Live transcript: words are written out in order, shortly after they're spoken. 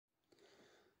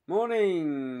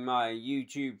Morning, my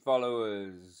YouTube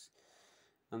followers,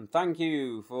 and thank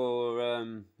you for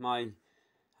my,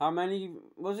 how many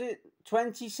was it?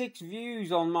 26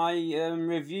 views on my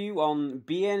review on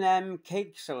B&M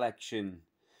cake selection.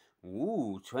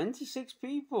 Ooh, 26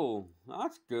 people.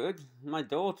 That's good. My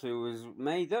daughter was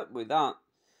made up with that.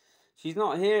 She's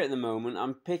not here at the moment.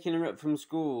 I'm picking her up from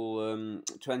school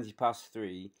 20 past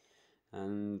 3,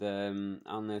 and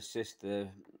her sister,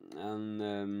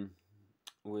 and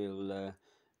we'll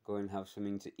go and have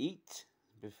something to eat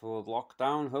before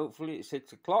lockdown, hopefully at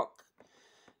 6 o'clock.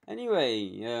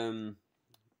 Anyway,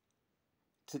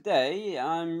 today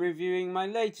I'm reviewing my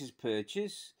latest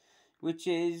purchase, which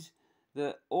is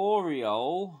the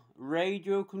Oriole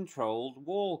radio-controlled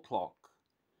wall clock.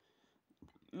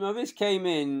 Now, this came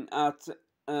in at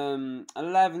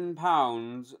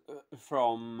 £11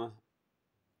 from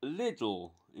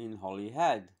Lidl in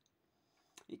Holyhead.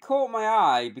 It caught my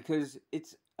eye because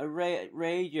it's a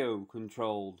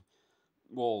radio-controlled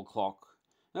wall clock.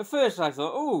 At first I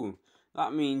thought, oh,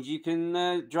 that means you can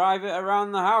drive it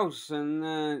around the house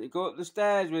and go up the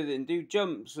stairs with it and do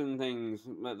jumps and things.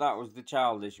 But that was the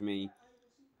childish me.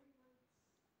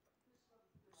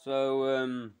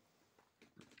 So,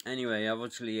 anyway,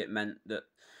 obviously it meant that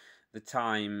the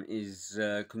time is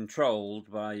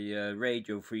controlled by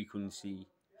radio frequency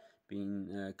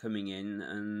been coming in,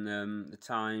 and the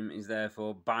time is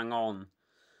therefore bang on,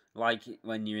 like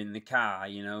when you're in the car,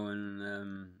 you know,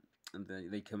 and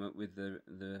they come up with the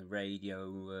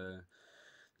radio,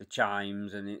 the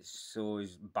chimes, and it's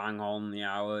always bang on the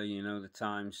hour, you know, the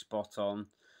time spot on.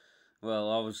 Well,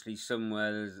 obviously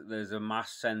somewhere there's a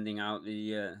mast sending out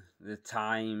the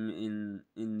time in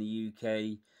the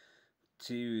UK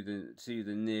to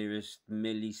the nearest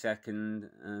millisecond,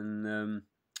 and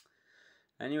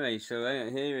anyway, so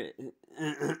here it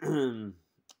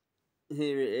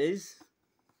here it is.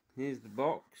 Here's the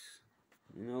box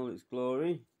in all its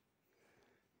glory.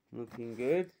 Looking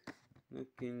good.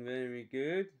 Looking very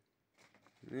good.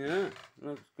 Yeah,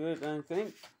 looks good, I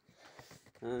think.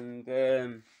 And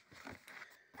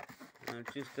I'll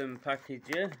just unpackage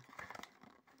it.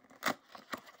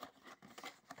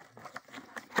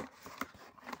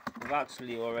 I've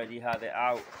actually already had it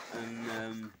out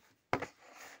and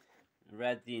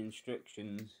read the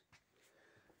instructions.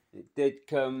 It did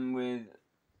come with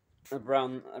a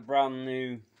brand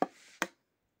new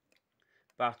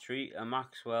battery, a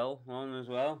Maxwell one as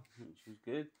well, which is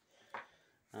good.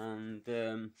 And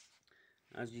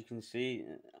as you can see,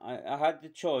 I had the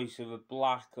choice of a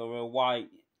black or a white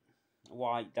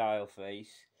dial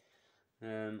face.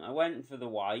 I went for the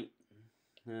white.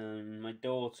 My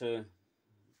daughter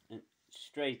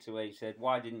straight away said,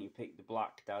 "Why didn't you pick the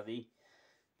black, Daddy?"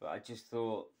 But I just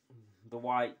thought the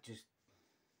white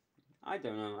I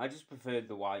don't know, I just preferred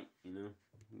the white, you know.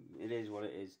 It is what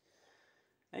it is.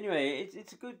 Anyway,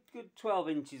 it's a good 12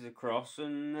 inches across,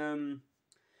 and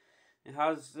it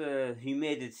has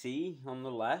humidity on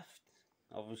the left,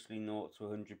 obviously 0 to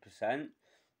 100%.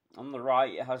 On the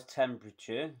right it has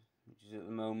temperature, which is at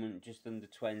the moment just under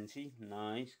 20.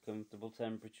 Nice, comfortable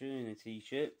temperature in a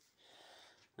t-shirt.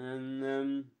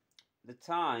 And the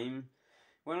time,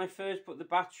 when I first put the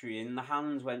battery in, the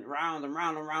hands went round and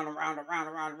round and round and round and round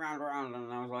and round and round and round,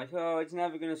 and I was like, oh, it's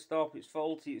never going to stop, it's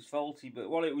faulty. But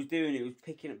what it was doing, it was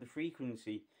picking up the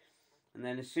frequency. And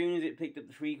then as soon as it picked up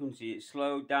the frequency, it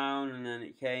slowed down, and then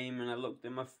it came, and I looked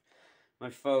at my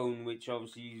phone, which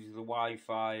obviously uses the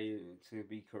Wi-Fi to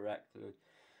be correct,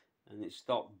 and it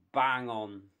stopped bang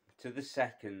on to the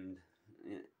second,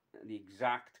 the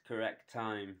exact correct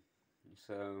time.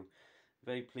 So,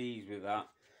 very pleased with that.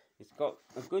 It's got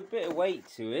a good bit of weight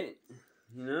to it,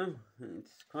 you know,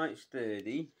 it's quite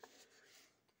sturdy.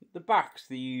 The back's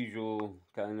the usual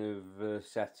kind of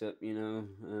setup, you know,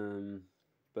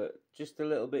 but just a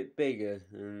little bit bigger,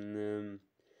 and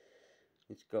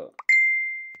it's got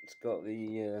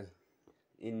the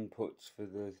inputs for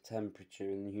the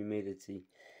temperature and the humidity,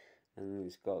 and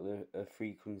it's got a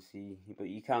frequency, but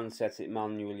you can set it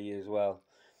manually as well.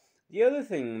 The other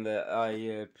thing that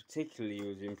I particularly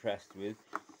was impressed with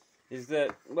is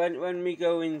that when we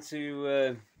go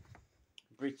into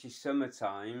British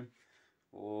summertime,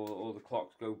 or the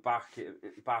clocks go back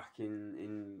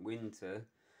in winter,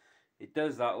 it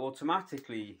does that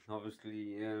automatically,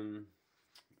 obviously.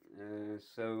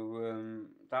 So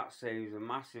that saves a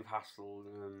massive hassle,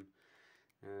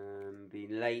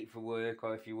 being late for work,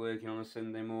 or if you're working on a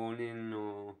Sunday morning,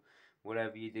 or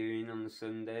whatever you're doing on the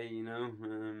Sunday, you know,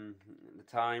 the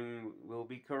time will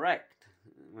be correct.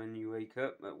 When you wake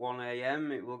up at 1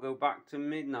 AM, it will go back to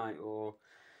midnight, or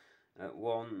at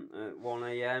 1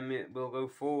 AM it will go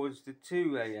forwards to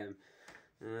 2 AM.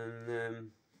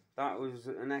 and that was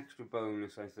an extra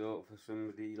bonus, I thought, for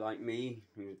somebody like me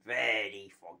who's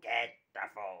very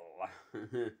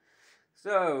forgetful.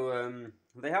 So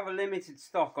they have a limited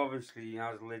stock, obviously,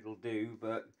 as Lidl do,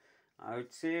 but I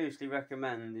would seriously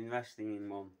recommend investing in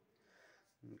one.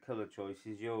 The colour choice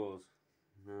is yours.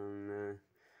 And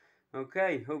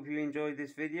okay, hope you enjoyed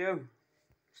this video.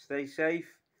 Stay safe.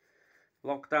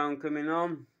 Lockdown coming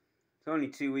on. It's only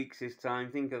 2 weeks this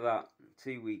time. Think of that.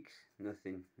 2 weeks.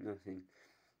 Nothing.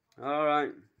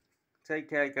 Alright. Take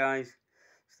care, guys.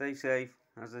 Stay safe,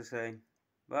 as I say.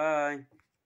 Bye.